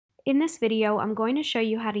In this video, I'm going to show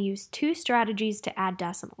you how to use two strategies to add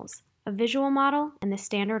decimals, a visual model and the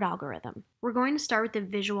standard algorithm. We're going to start with the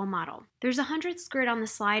visual model. There's a hundredths grid on the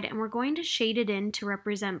slide and we're going to shade it in to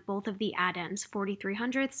represent both of the addends, 43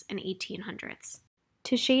 hundredths and 18 hundredths.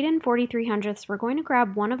 To shade in 43 hundredths, we're going to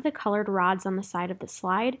grab one of the colored rods on the side of the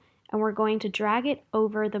slide and we're going to drag it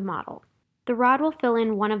over the model. The rod will fill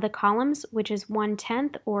in one of the columns, which is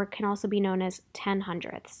 1/10 or can also be known as 10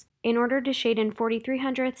 hundredths. In order to shade in 43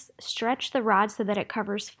 hundredths, stretch the rod so that it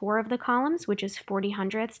covers 4 of the columns, which is 40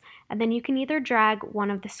 hundredths, and then you can either drag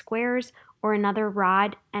one of the squares or another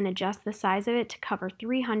rod and adjust the size of it to cover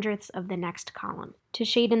 3 hundredths of the next column. To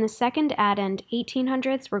shade in the second addend, 18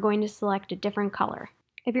 hundredths, we're going to select a different color.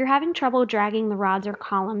 If you're having trouble dragging the rods or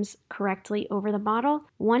columns correctly over the model,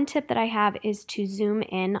 one tip that I have is to zoom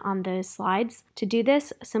in on the slides. To do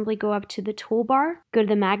this, simply go up to the toolbar, go to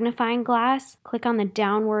the magnifying glass, click on the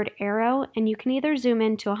downward arrow, and you can either zoom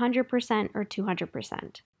in to 100% or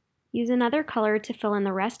 200%. Use another color to fill in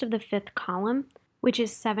the rest of the fifth column, which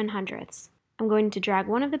is 7 hundredths. I'm going to drag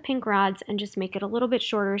one of the pink rods and just make it a little bit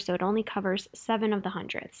shorter so it only covers 7 of the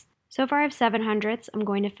hundredths. So far I have 7 hundredths. I'm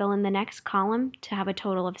going to fill in the next column to have a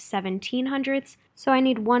total of 17 hundredths, so I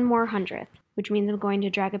need one more hundredth, which means I'm going to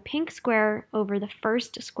drag a pink square over the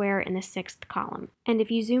first square in the sixth column. And if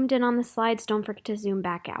you zoomed in on the slides, don't forget to zoom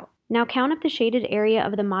back out. Now count up the shaded area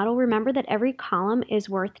of the model. Remember that every column is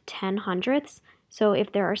worth 10 hundredths, so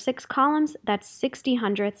if there are 6 columns, that's 60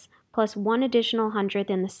 hundredths plus one additional hundredth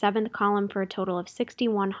in the 7th column for a total of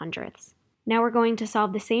 61 hundredths. Now we're going to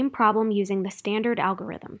solve the same problem using the standard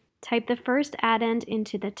algorithm. Type the first addend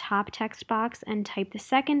into the top text box and type the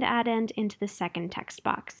second addend into the second text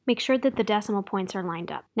box. Make sure that the decimal points are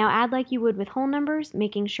lined up. Now add like you would with whole numbers,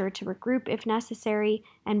 making sure to regroup if necessary,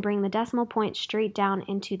 and bring the decimal point straight down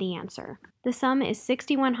into the answer. The sum is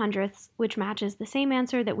 61 hundredths, which matches the same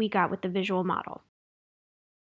answer that we got with the visual model.